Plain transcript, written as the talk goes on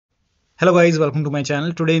Hello guys, welcome to my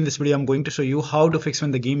channel. Today in this video I'm going to show you how to fix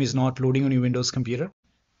when the game is not loading on your Windows computer.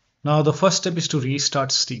 Now the first step is to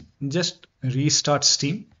restart Steam. Just restart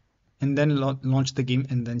Steam and then launch the game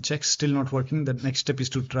and then check. Still not working. The next step is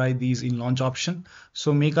to try these in launch option.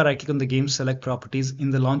 So make a right click on the game, select properties.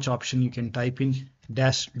 In the launch option you can type in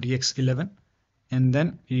 -dx11 and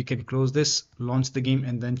then you can close this, launch the game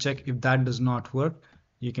and then check. If that does not work,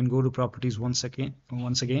 you can go to properties once again,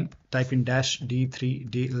 type in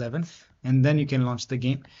 -d3d11 and then you can launch the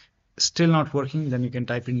game. Still not working, then you can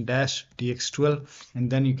type in -dx12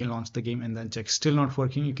 and then you can launch the game and then check. Still not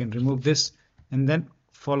working, you can remove this and then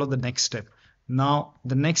follow the next step. Now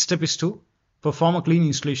the next step is to perform a clean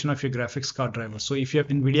installation of your graphics card driver. So if you have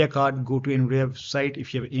Nvidia card, go to Nvidia website.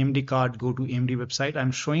 If you have AMD card, go to AMD website.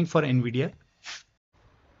 I'm showing for Nvidia.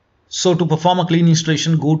 So to perform a clean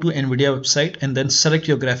installation, go to Nvidia website and then select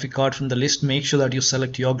your graphic card from the list. Make sure that you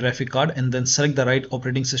select your graphic card and then select the right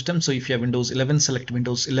operating system. So if you have Windows 11, select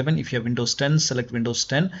Windows 11. If you have Windows 10, select Windows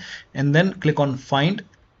 10 and then click on Find.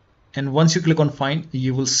 And once you click on Find,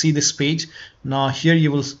 you will see this page. Now here you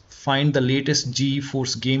will find the latest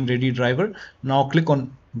GeForce Game Ready driver. Now click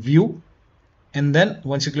on View and then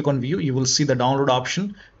once you click on View, you will see the download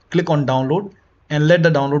option. Click on Download and let the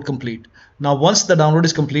download complete. Now once the download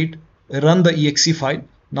is complete, run the exe file.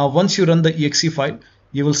 Now once you run the exe file,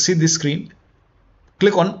 you will see this screen.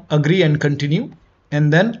 Click on Agree and Continue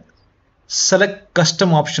and then select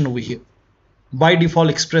Custom option over here. By default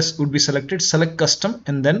Express would be selected. Select Custom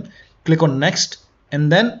and then click on Next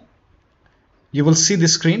and then you will see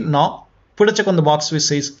this screen. Now put a check on the box which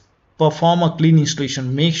says Perform a clean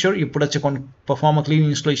installation. Make sure you put a check on Perform a clean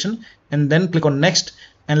installation and then click on Next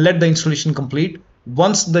and let the installation complete.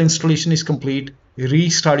 Once the installation is complete,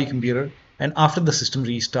 restart your computer and after the system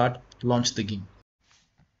restart, launch the game.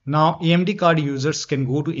 Now AMD card users can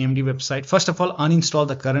go to AMD website. First of all, uninstall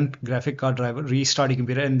the current graphic card driver, restart your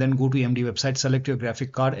computer and then go to AMD website, select your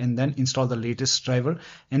graphic card and then install the latest driver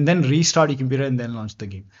and then restart your computer and then launch the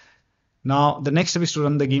game. Now the next step is to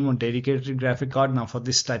run the game on dedicated graphic card. Now for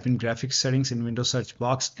this, type in graphics settings in Windows search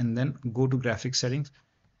box and then go to graphics settings.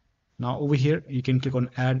 Now over here you can click on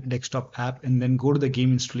Add Desktop App and then go to the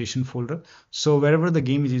game installation folder. So wherever the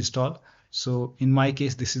game is installed, so in my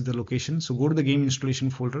case this is the location. So go to the game installation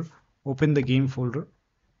folder, open the game folder.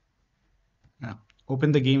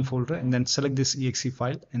 Open the game folder and then select this exe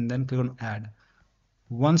file and then click on Add.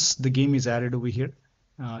 Once the game is added over here,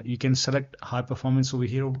 you can select high performance over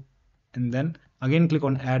here and then again click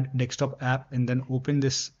on Add Desktop App and then open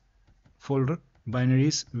this folder,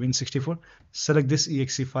 binaries Win64, select this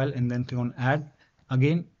exe file and then click on Add.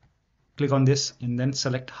 Again click on this and then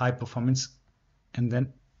select high performance and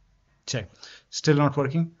then check. Still not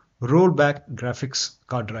working. Roll back graphics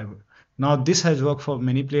card driver. Now this has worked for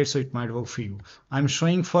many players, so it might work for you. I'm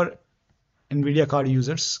showing for Nvidia card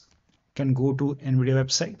users. Can go to Nvidia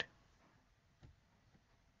website.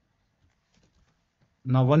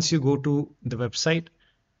 Now once you go to the website,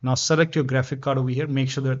 now select your graphic card over here. Make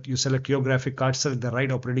sure that you select your graphic card, select the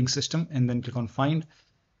right operating system and then click on Find.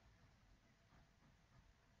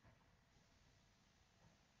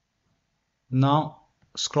 Now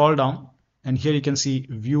scroll down and here you can see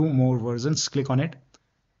View More Versions. Click on it.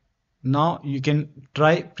 Now you can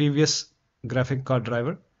try previous graphic card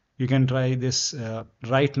driver. You can try this.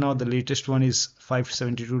 Right now the latest one is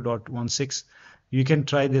 572.16. You can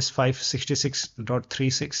try this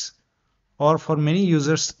 566.36. Or for many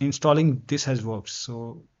users, installing this has worked.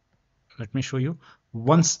 So let me show you.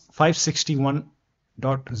 Once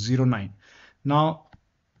 561.09. Now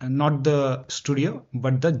not the studio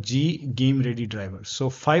but the G Game Ready driver. So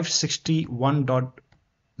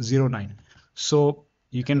 561.09. So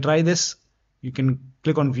you can try this. You can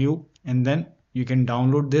click on View and then you can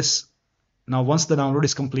download this. Now once the download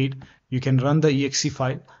is complete, you can run the exe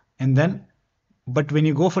file and then, but when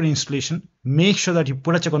you go for installation, make sure that you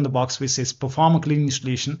put a check on the box which says Perform a clean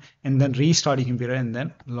installation and then restart your computer and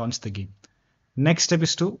then launch the game. Next step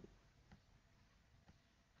is to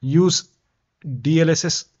use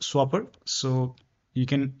DLSS swapper. So you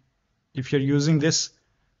can, if you're using this,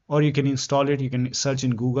 or you can install it, you can search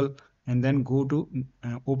in Google and then go to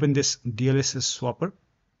open this DLSS swapper.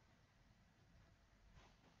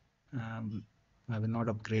 I will not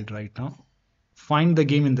upgrade right now. Find the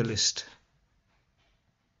game in the list.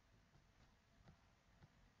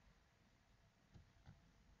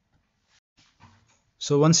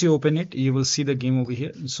 So once you open it, you will see the game over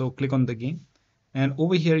here. So click on the game and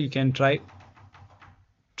over here you can try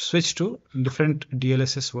switch to different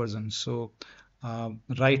DLSS versions. So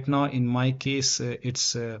right now in my case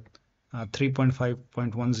it's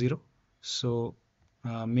 3.5.10. So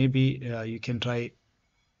maybe you can try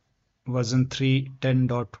version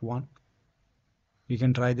 3.10.1. You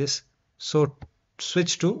can try this. So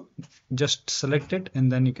switch to, just select it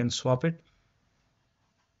and then you can swap it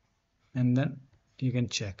and then you can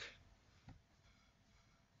check.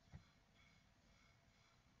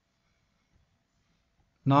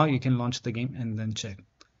 Now you can launch the game and then check.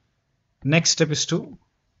 Next step is to,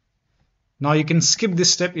 now you can skip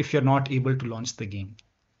this step if you're not able to launch the game.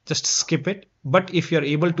 Just skip it. But if you're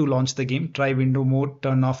able to launch the game, try window mode,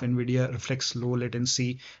 turn off Nvidia Reflex low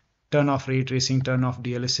latency, turn off ray tracing, turn off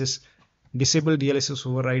DLSS, disable DLSS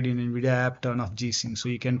override in Nvidia app, turn off G-Sync. So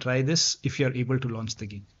you can try this if you're able to launch the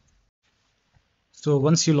game. So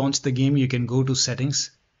once you launch the game, you can go to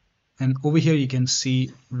settings and over here you can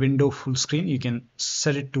see window full screen. You can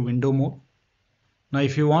set it to window mode. Now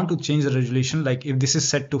if you want to change the resolution, like if this is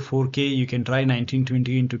set to 4K, you can try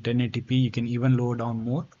 1920 into 1080p. You can even lower down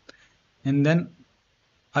more. And then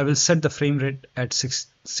I will set the frame rate at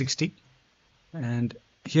 660. And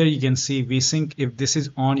here you can see VSync. If this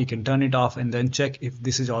is on, you can turn it off and then check. If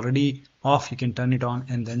this is already off, you can turn it on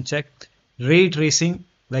and then check. Ray tracing,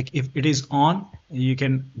 like if it is on, you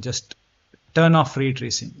can just turn off ray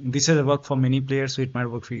tracing. This has worked for many players, so it might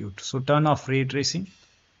work for you. So turn off ray tracing.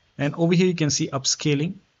 And over here you can see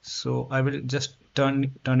upscaling. So I will just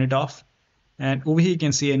turn it off. And over here you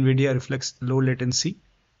can see Nvidia Reflex low latency.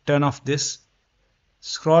 Turn off this.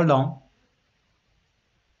 Scroll down.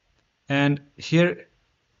 And here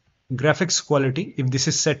graphics quality, if this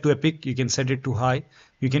is set to epic, you can set it to high.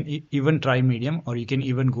 You can even try medium, or you can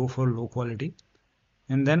even go for low quality.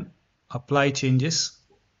 And then apply changes.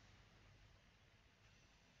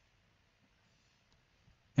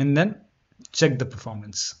 And then check the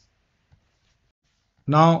performance.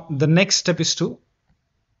 Now the next step is to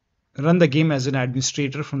run the game as an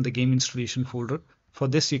administrator from the game installation folder. For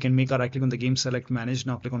this, you can make a right click on the game, select manage.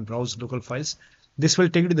 Now click on browse local files. This will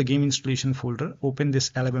take you to the game installation folder. Open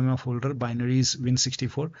this Alabama folder, binaries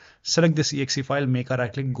win64. Select this exe file, make a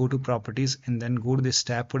right click, go to properties, and then go to this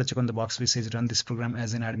tab, put a check on the box which says run this program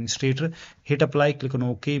as an administrator. Hit apply, click on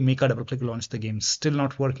OK, make a double click, launch the game. Still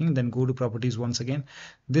not working, then go to properties once again.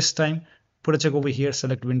 This time, put a check over here,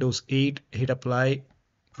 select Windows 8, hit apply,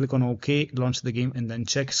 click on OK, launch the game, and then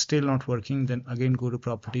check. Still not working, then again go to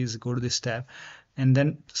properties, go to this tab, and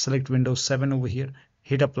then select Windows 7 over here,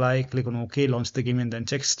 hit apply, click on OK, launch the game, and then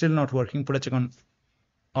check. Still not working, put a check on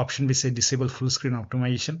option which says disable full screen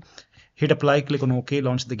optimization, hit apply, click on OK,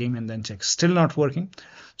 launch the game, and then check. Still not working.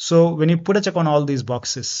 So when you put a check on all these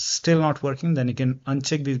boxes, still not working, then you can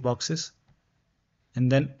uncheck these boxes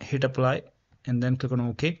and then hit apply and then click on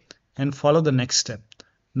OK and follow the next step.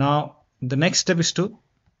 Now the next step is to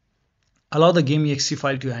allow the game exe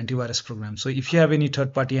file to your antivirus program. So if you have any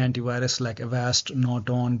third-party antivirus like Avowed,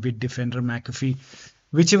 Norton, Bitdefender, McAfee,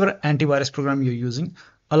 whichever antivirus program you're using,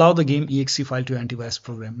 allow the game exe file to your antivirus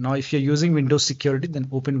program. Now if you're using Windows Security, then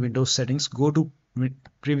open Windows Settings, go to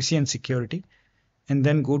Privacy and Security, and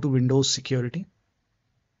then go to Windows Security,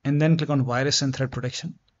 and then click on Virus and Threat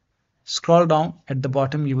Protection. Scroll down, at the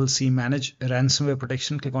bottom you will see Manage Ransomware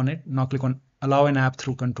Protection, click on it. Now click on Allow an app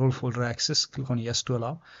through control folder access, click on Yes to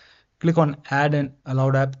allow. Click on Add an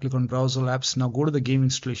allowed app, click on Browse all apps. Now go to the game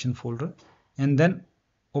installation folder and then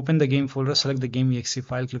open the game folder, select the game exe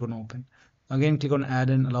file, click on Open. Again click on Add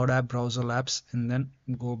an allowed app, Browse all apps, and then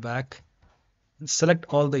go back and select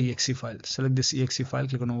all the exe file. Select this exe file,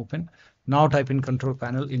 click on Open. Now type in Control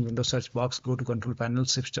Panel in Windows search box, go to Control Panel,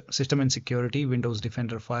 System and Security, Windows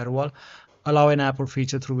Defender Firewall. Allow an app or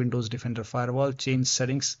feature through Windows Defender Firewall, change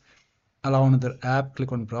settings, allow another app,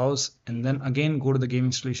 click on browse, and then again go to the game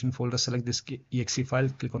installation folder, select this exe file,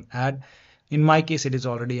 click on add. In my case it is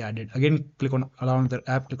already added. Again click on allow another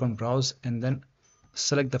app, click on browse, and then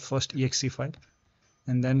select the first exe file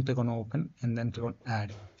and then click on open and then click on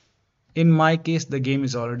add. In my case the game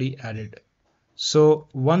is already added. So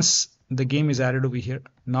once the game is added over here,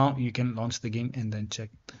 now you can launch the game and then check.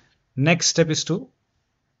 Next step is to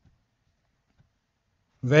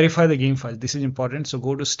verify the game file. This is important. So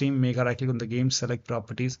go to Steam, make a right click on the game, select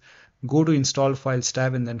properties, go to install files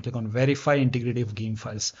tab, and then click on verify integrity of game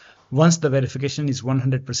files. Once the verification is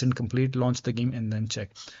 100% complete, launch the game and then check.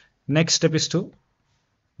 Next step is to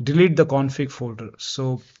delete the config folder.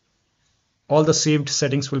 So all the saved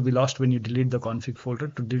settings will be lost when you delete the config folder.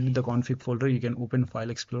 To delete the config folder, you can open File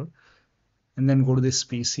Explorer and then go to this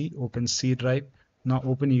PC, open C drive. Now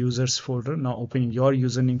open users folder. Now open your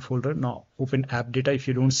username folder. Now open app data. If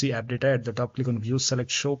you don't see app data at the top, click on view,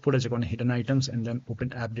 select show, put a check on hidden items, and then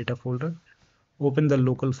open app data folder. Open the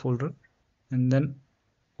local folder and then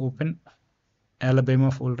open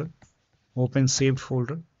Alabama folder. Open saved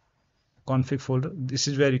folder, config folder. This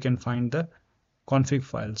is where you can find the config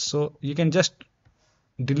files. So you can just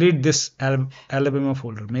delete this Alabama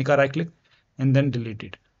folder, make a right click and then delete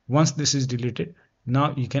it. Once this is deleted,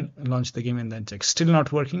 now you can launch the game and then check. Still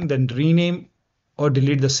not working, then rename or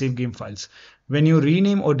delete the save game files. When you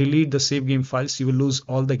rename or delete the save game files, you will lose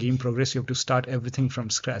all the game progress. You have to start everything from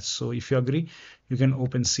scratch. So if you agree, you can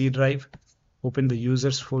open C drive, open the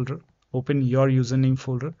users folder, open your username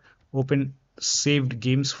folder, open saved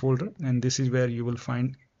games folder, and this is where you will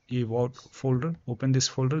find Avowed folder. Open this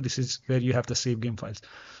folder. This is where you have the save game files.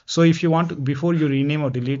 So if you want to, before you rename or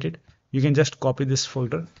delete it, you can just copy this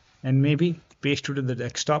folder and maybe paste it to the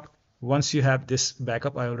desktop. Once you have this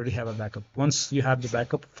backup, I already have a backup. Once you have the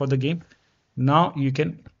backup for the game, now you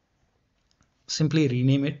can simply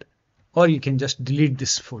rename it, or you can just delete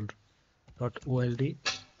this folder .old.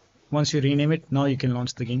 Once you rename it, now you can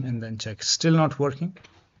launch the game and then check. Still not working.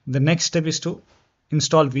 The next step is to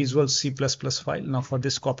install Visual C++ file. Now for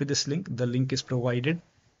this, copy this link. The link is provided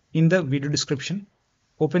in the video description.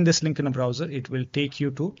 Open this link in a browser. It will take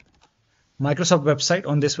you to Microsoft website.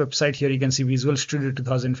 On this website here, you can see Visual Studio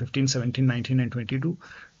 2015, 17, 19, and 22.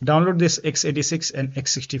 Download this x86 and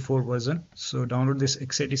x64 version. So download this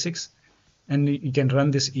x86 and you can run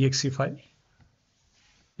this exe file.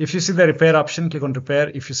 If you see the repair option, click on repair.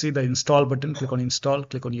 If you see the install button, click on install,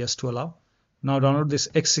 click on yes to allow. Now download this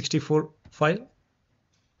x64 file.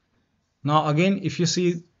 Now again, if you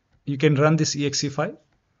see, you can run this exe file.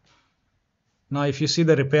 Now if you see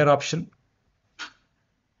the repair option,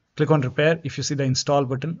 click on repair. If you see the install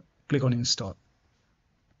button, click on install.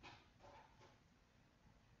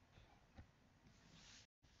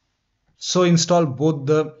 So install both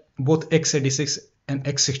x86 and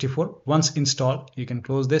x64. Once installed, you can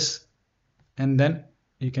close this and then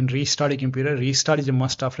you can restart your computer. Restart is a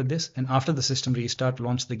must after this, and after the system restart,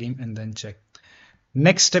 launch the game and then check.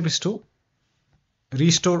 Next step is to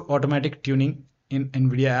restore automatic tuning in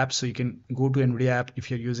Nvidia app. So you can go to Nvidia app.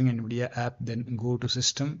 If you're using Nvidia app, then go to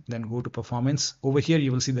system, then go to performance. Over here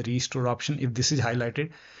you will see the restore option. If this is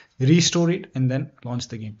highlighted, restore it and then launch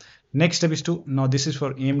the game. Next step is to, now this is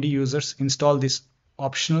for AMD users, install this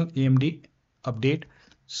optional AMD update.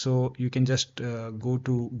 So you can just go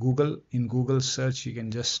to Google. In Google search, you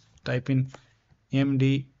can just type in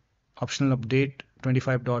AMD optional update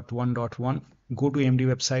 25.1.1. Go to AMD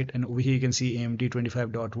website, and over here you can see AMD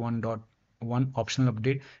 25.1.1 optional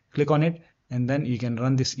update. Click on it and then you can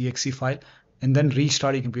run this exe file and then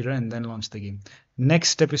restart your computer and then launch the game. Next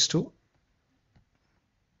step is to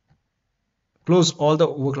close all the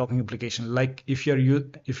overclocking application. Like if you're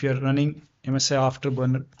running MSI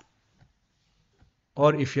Afterburner,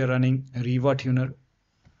 or if you're running Riva Tuner.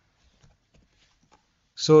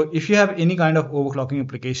 So if you have any kind of overclocking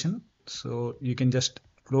application, so you can just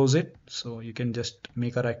close it. So you can just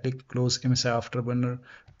make a right click, close MSI Afterburner,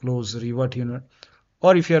 close Riva Tuner,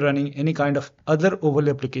 or if you're running any kind of other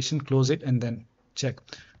overlay application, close it and then check.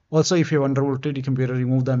 Also, if you have undervolted your computer,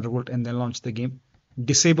 remove the undervolt and then launch the game.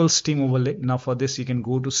 Disable Steam overlay. Now for this, you can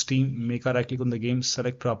go to Steam, make a right click on the game,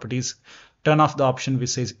 select properties, turn off the option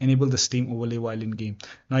which says enable the Steam overlay while in game.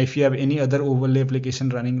 Now if you have any other overlay application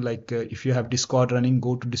running, like if you have Discord running,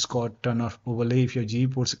 go to Discord, turn off overlay. If you're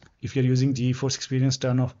using GeForce Experience,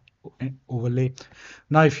 turn off overlay.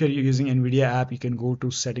 Now if you're using Nvidia app, you can go to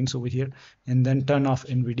settings over here and then turn off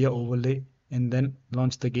Nvidia overlay and then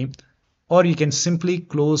launch the game. Or you can simply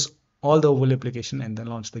close all the overlay application and then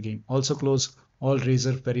launch the game. Also close all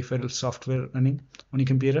Razer peripheral software running on your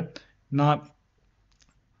computer. Now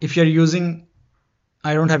if you're using,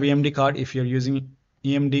 I don't have AMD card, if you're using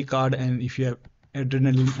AMD card and if you have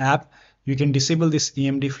Adrenaline app, you can disable this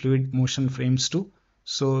AMD fluid motion frames too.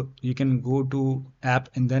 So you can go to app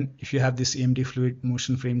and then if you have this AMD fluid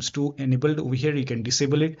motion frames 2 enabled over here, you can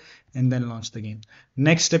disable it and then launch the game.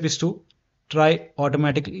 Next step is to try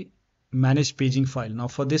automatically manage paging file. Now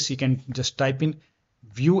for this, you can just type in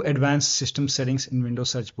view advanced system settings in Windows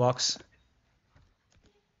search box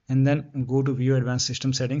and then go to view advanced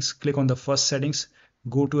system settings. Click on the first settings,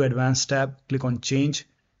 go to advanced tab, click on change,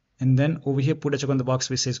 and then over here put a check on the box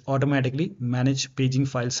which says automatically manage paging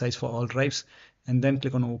file size for all drives, and then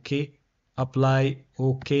click on OK, apply,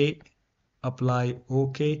 OK, apply,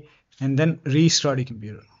 OK, and then restart your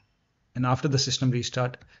computer. And after the system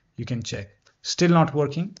restart, you can check. Still not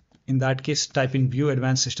working. In that case, type in view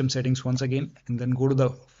advanced system settings once again and then go to the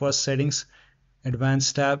first settings,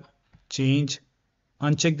 advanced tab, change,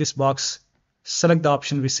 uncheck this box, select the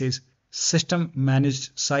option which says system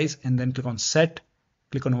managed size and then click on set,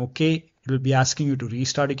 click on OK. It will be asking you to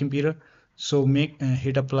restart your computer. So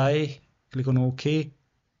hit apply, click on OK,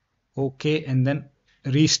 OK, and then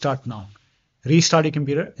restart now. Restart your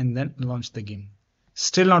computer and then launch the game.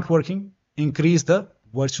 Still not working. increase the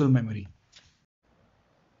virtual memory.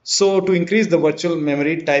 So to increase the virtual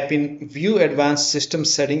memory, type in View Advanced System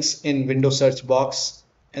Settings in Windows search box,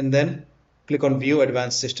 and then click on View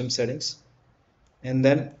Advanced System Settings, and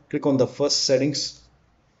then click on the first settings,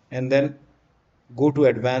 and then go to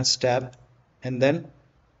Advanced tab, and then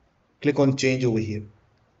click on Change over here,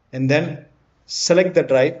 and then select the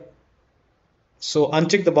drive. So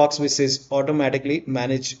uncheck the box which says automatically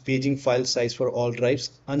manage paging file size for all drives.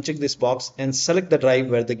 Uncheck this box and select the drive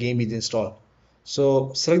where the game is installed.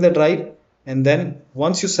 So select the drive, and then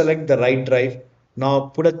once you select the right drive, now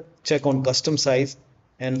put a check on custom size,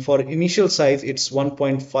 and for initial size it's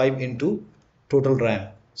 1.5 into total RAM.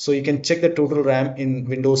 So you can check the total RAM in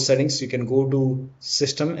Windows settings. You can go to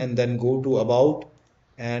system and then go to about,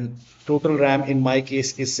 and total RAM in my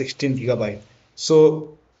case is 16 gigabyte.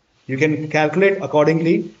 So you can calculate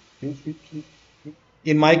accordingly.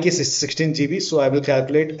 In my case it's 16 GB, so I will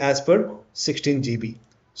calculate as per 16 GB.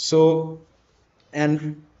 So,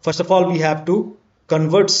 and first of all we have to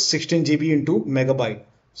convert 16 GB into megabyte.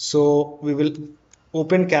 So we will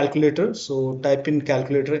open calculator. So type in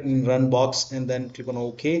calculator in run box and then click on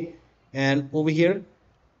OK, and over here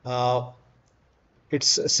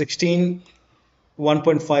it's 16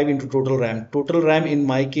 1.5 into total RAM. Total RAM in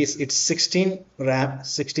my case it's 16 RAM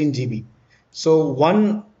 16 GB. So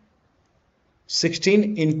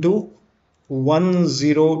 116 into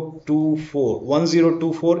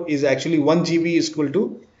 1024 is actually 1 GB is equal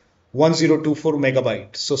to 1024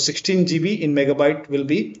 megabyte. So 16 GB in megabyte will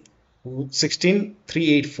be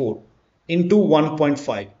 16384 into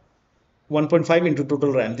 1.5 into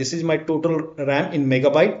total RAM. This is my total RAM in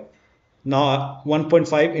megabyte. Now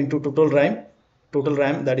 1.5 into total RAM,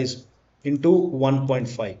 that is into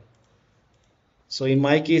 1.5. So in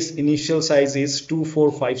my case initial size is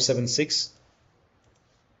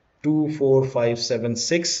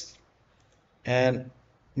 24576 and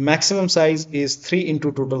maximum size is 3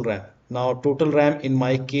 into total RAM. Now total RAM in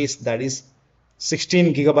my case that is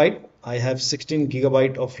 16 gigabyte. I have 16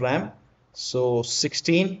 gigabyte of RAM. So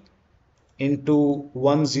 16 into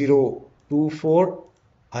 1024,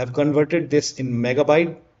 I have converted this in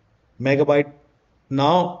megabyte.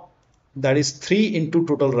 Now that is 3 into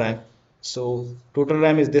total RAM. So total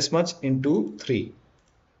RAM is this much into 3,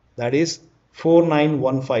 that is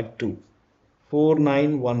 49152.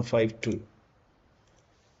 49152.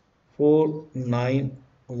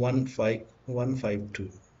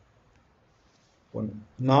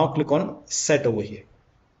 Now click on set over here,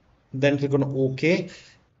 then click on OK,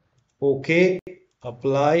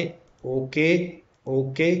 apply, OK.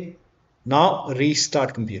 Now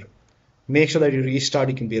restart computer. Make sure that you restart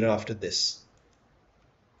your computer after this.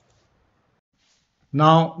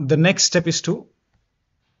 Now the next step is to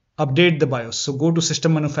update the BIOS. So go to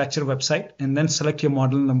system manufacturer website and then select your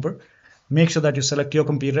model number. Make sure that you select your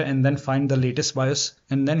computer and then find the latest BIOS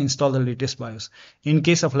and then install the latest BIOS. In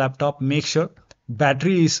case of laptop, make sure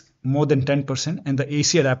battery is more than 10% and the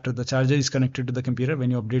AC adapter, the charger, is connected to the computer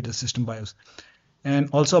when you update the system BIOS. And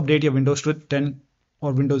also update your Windows to 10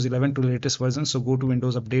 or Windows 11 to the latest version. So go to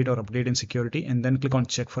Windows Update or Update in Security and then click on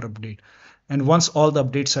Check for Update. And once all the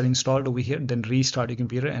updates are installed over here, then restart your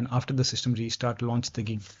computer, and after the system restart, launch the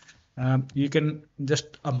game. You can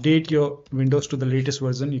just update your Windows to the latest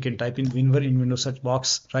version. You can type in WinVer in Windows search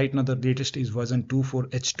box. Right now the latest is version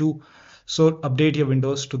 2.4H2. So update your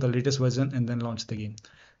Windows to the latest version and then launch the game.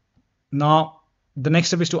 Now the next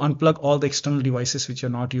step is to unplug all the external devices which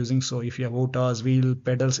you're not using. So if you have OTAs, wheel,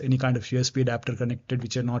 pedals, any kind of USB adapter connected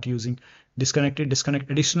which you're not using, disconnect it.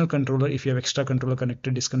 Disconnect additional controller. If you have extra controller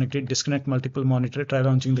connected, disconnect it. Disconnect multiple monitor. Try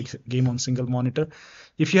launching the game on single monitor.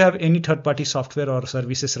 If you have any third-party software or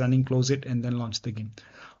services running, close it and then launch the game.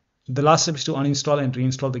 The last step is to uninstall and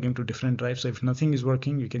reinstall the game to different drives. So if nothing is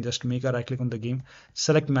working, you can just make a right click on the game,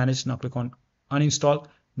 select manage. Now click on uninstall.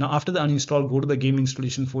 Now after the uninstall, go to the game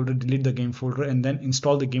installation folder, delete the game folder, and then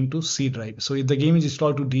install the game to C drive. So if the game is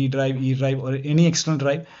installed to D drive, E drive, or any external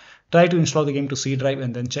drive, try to install the game to C drive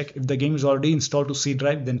and then check. If the game is already installed to C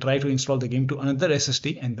drive, then try to install the game to another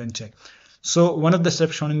SSD and then check. So one of the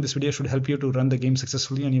steps shown in this video should help you to run the game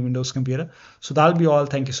successfully on your Windows computer. So that'll be all.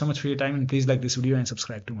 Thank you so much for your time, and please like this video and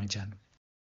subscribe to my channel.